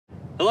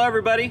Hello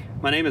everybody,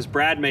 my name is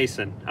Brad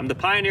Mason. I'm the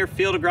pioneer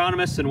field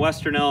agronomist in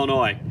Western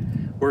Illinois.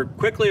 We're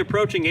quickly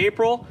approaching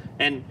April,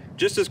 and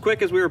just as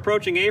quick as we were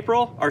approaching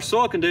April, our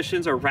soil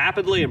conditions are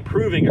rapidly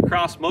improving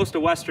across most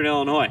of Western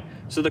Illinois.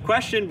 So the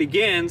question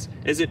begins,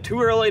 is it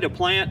too early to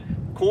plant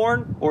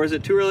corn or is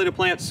it too early to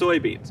plant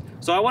soybeans?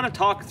 So I want to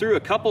talk through a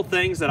couple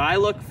things that I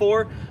look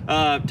for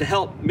to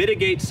help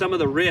mitigate some of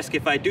the risk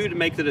if I do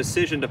make the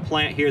decision to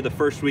plant here the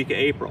first week of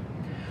April.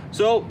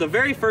 So the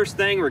very first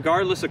thing,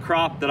 regardless of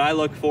crop, that I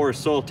look for is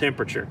soil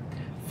temperature.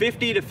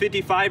 50 to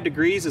 55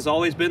 degrees has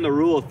always been the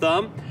rule of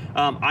thumb.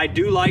 I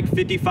do like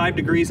 55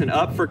 degrees and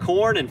up for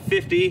corn and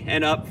 50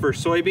 and up for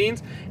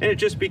soybeans, and it's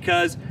just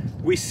because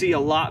we see a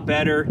lot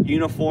better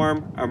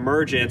uniform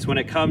emergence when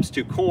it comes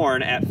to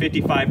corn at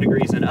 55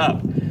 degrees and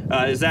up.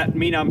 Does that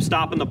mean I'm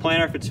stopping the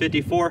planter if it's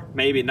 54?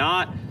 Maybe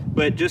not,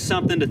 but just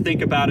something to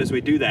think about as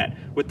we do that.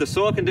 With the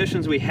soil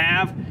conditions we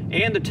have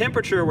and the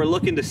temperature we're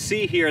looking to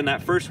see here in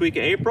that first week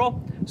of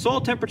April,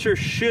 soil temperature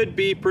should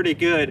be pretty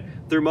good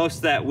through most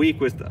of that week,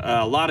 with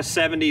a lot of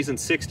 70s and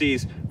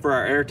 60s for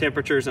our air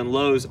temperatures and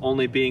lows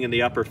only being in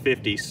the upper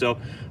 50s. So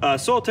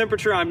soil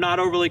temperature I'm not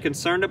overly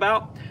concerned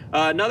about.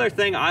 Another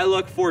thing I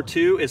look for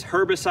too is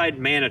herbicide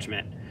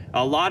management.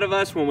 A lot of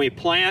us, when we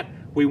plant,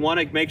 we want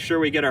to make sure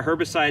we get our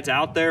herbicides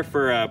out there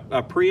for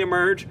a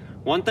pre-emerge.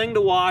 One thing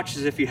to watch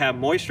is if you have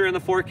moisture in the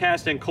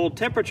forecast and cold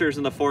temperatures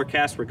in the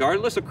forecast,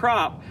 regardless of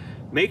crop,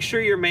 make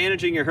sure you're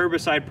managing your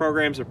herbicide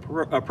programs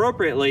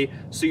appropriately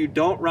so you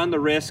don't run the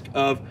risk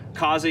of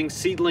causing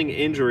seedling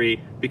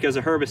injury because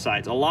of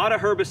herbicides. A lot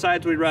of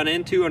herbicides we run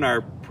into in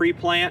our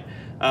pre-plant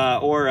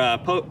or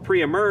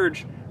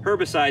pre-emerge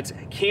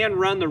herbicides can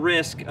run the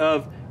risk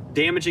of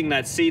damaging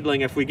that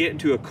seedling if we get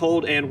into a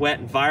cold and wet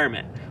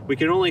environment. We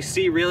can only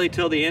see really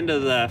till the end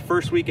of the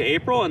first week of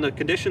April, and the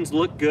conditions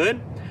look good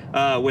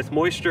with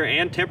moisture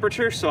and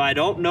temperature, so I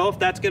don't know if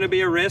that's going to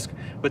be a risk,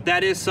 but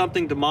that is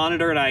something to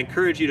monitor, and I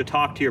encourage you to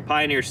talk to your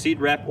Pioneer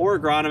seed rep or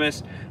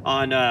agronomist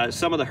on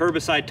some of the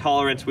herbicide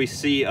tolerance we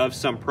see of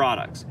some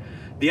products.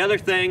 The other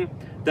thing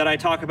that I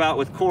talk about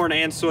with corn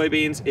and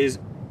soybeans is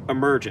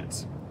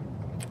emergence.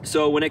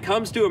 So when it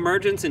comes to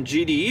emergence and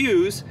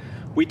GDUs,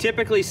 we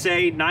typically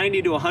say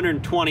 90 to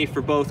 120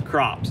 for both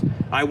crops.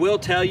 I will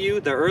tell you,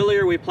 the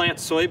earlier we plant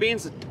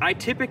soybeans, I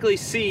typically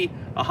see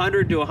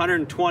 100 to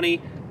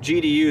 120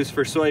 GDUs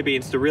for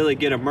soybeans to really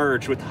get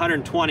emerged, with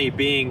 120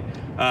 being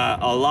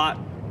a lot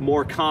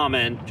more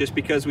common just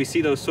because we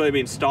see those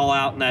soybeans stall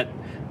out in that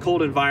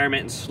cold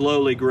environment and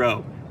slowly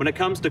grow. When it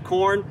comes to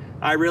corn,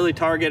 I really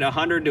target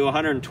 100 to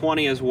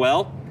 120 as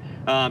well,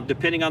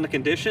 depending on the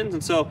conditions,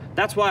 and so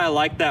that's why I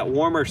like that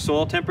warmer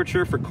soil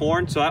temperature for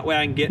corn, so that way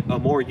I can get a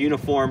more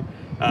uniform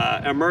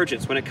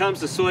emergence. When it comes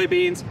to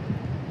soybeans,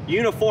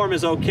 uniform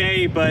is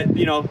okay, but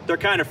you know, they're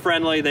kind of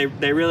friendly. They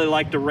really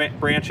like to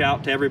branch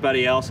out to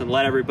everybody else and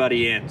let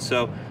everybody in.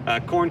 So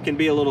corn can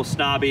be a little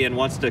snobby and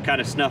wants to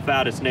kind of snuff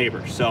out its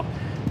neighbors. So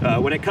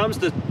when it comes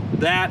to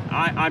that,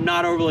 I'm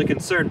not overly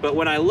concerned. But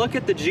when I look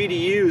at the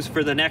GDUs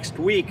for the next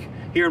week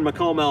here in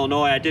Macomb,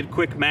 Illinois, I did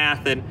quick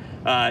math, and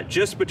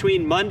just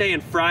between Monday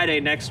and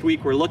Friday next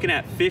week, we're looking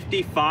at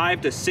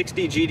 55 to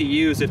 60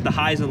 GDUs if the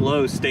highs and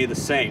lows stay the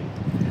same.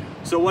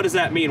 So what does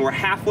that mean? We're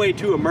halfway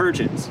to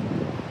emergence.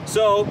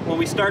 So when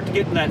we start to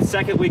get in that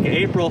second week of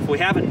April, if we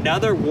have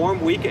another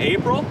warm week of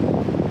April,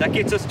 that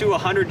gets us to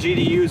 100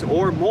 GDUs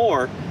or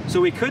more.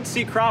 So we could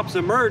see crops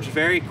emerge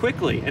very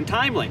quickly and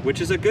timely,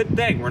 which is a good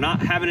thing. We're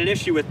not having an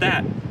issue with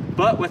that.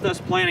 But with us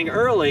planting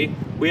early,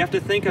 we have to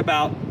think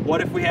about what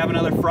if we have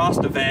another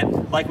frost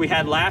event like we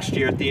had last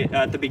year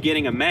at the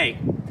beginning of May.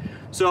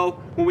 So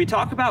when we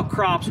talk about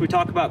crops, we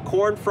talk about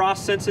corn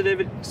frost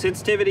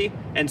sensitivity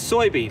and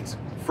soybeans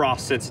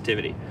frost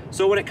sensitivity.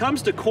 So when it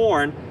comes to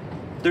corn,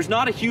 there's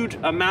not a huge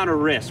amount of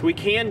risk. We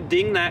can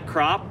ding that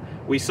crop.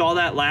 We saw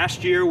that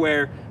last year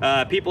where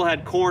people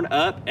had corn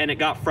up and it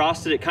got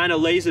frosted. It kind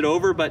of lays it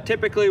over, but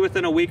typically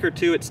within a week or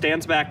two, it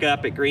stands back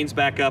up, it greens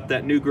back up,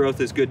 that new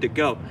growth is good to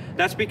go.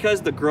 That's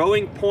because the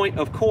growing point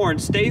of corn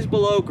stays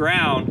below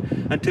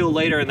ground until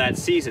later in that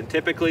season.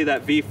 Typically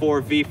that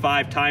V4,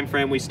 V5 time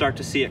frame, we start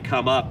to see it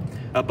come up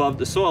above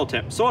the soil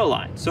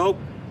line. So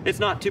it's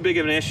not too big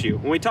of an issue.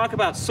 When we talk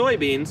about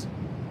soybeans,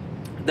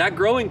 that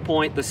growing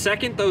point, the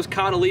second those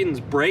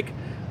cotyledons break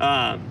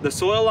the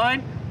soil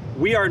line,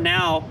 we are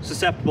now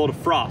susceptible to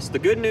frost. The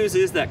good news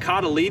is that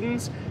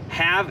cotyledons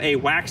have a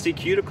waxy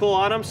cuticle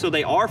on them, so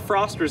they are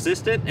frost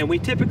resistant, and we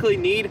typically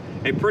need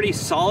a pretty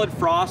solid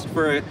frost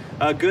for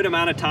a good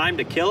amount of time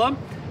to kill them.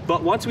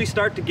 But once we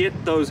start to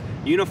get those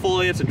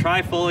unifoliates and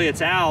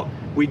trifoliates out,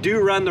 we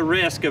do run the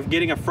risk of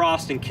getting a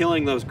frost and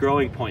killing those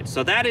growing points.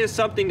 So that is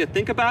something to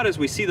think about as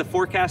we see the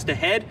forecast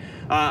ahead.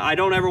 I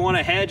don't ever want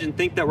to hedge and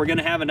think that we're going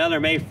to have another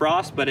May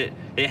frost, but it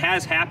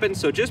has happened.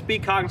 So just be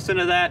cognizant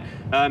of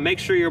that. Make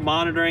sure you're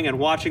monitoring and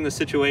watching the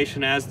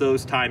situation as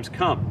those times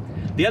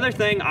come. The other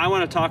thing I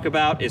want to talk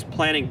about is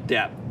planting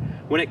depth.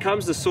 When it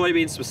comes to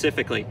soybeans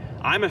specifically,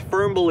 I'm a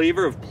firm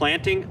believer of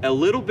planting a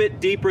little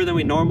bit deeper than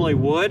we normally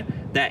would,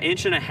 that 1.5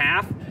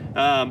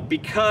 inches,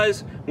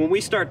 because when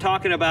we start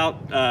talking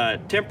about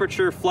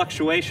temperature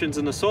fluctuations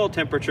in the soil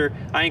temperature,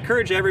 I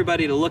encourage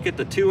everybody to look at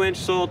the 2-inch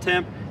soil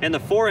temp and the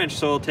 4-inch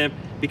soil temp,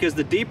 because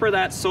the deeper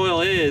that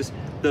soil is,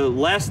 the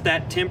less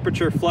that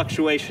temperature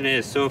fluctuation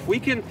is. So if we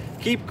can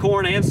keep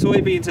corn and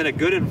soybeans in a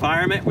good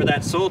environment where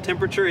that soil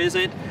temperature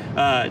isn't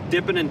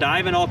dipping and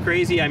diving all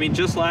crazy. I mean,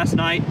 just last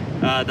night,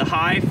 the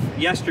high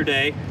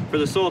yesterday for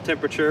the soil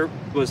temperature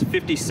was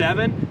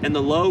 57 and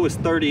the low was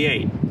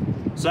 38.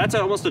 So that's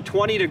almost a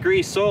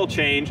 20-degree soil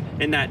change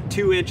in that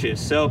 2 inches.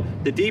 So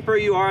the deeper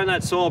you are in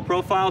that soil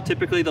profile,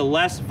 typically the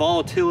less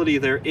volatility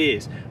there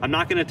is. I'm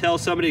not gonna tell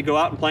somebody to go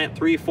out and plant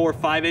 3, 4,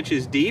 5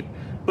 inches deep,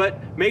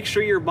 but make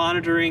sure you're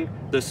monitoring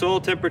the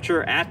soil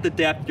temperature at the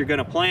depth you're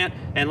gonna plant.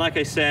 And like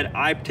I said,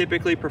 I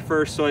typically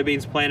prefer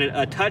soybeans planted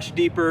a touch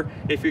deeper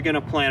if you're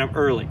gonna plant them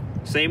early.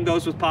 Same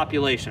goes with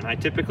population. I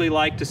typically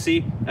like to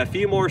see a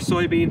few more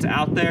soybeans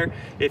out there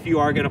if you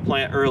are gonna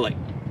plant early.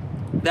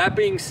 That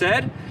being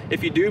said,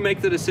 if you do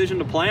make the decision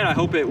to plant, I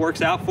hope it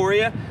works out for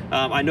you.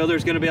 I know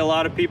there's gonna be a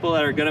lot of people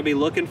that are gonna be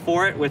looking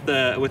for it with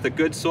a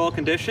good soil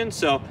condition.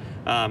 So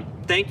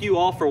thank you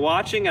all for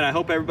watching, and I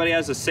hope everybody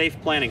has a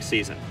safe planting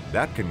season.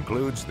 That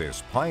concludes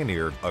this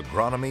Pioneer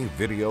Agronomy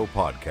video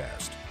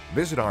podcast.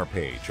 Visit our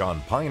page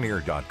on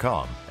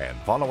pioneer.com and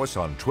follow us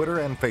on Twitter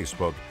and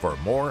Facebook for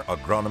more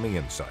agronomy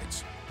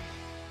insights.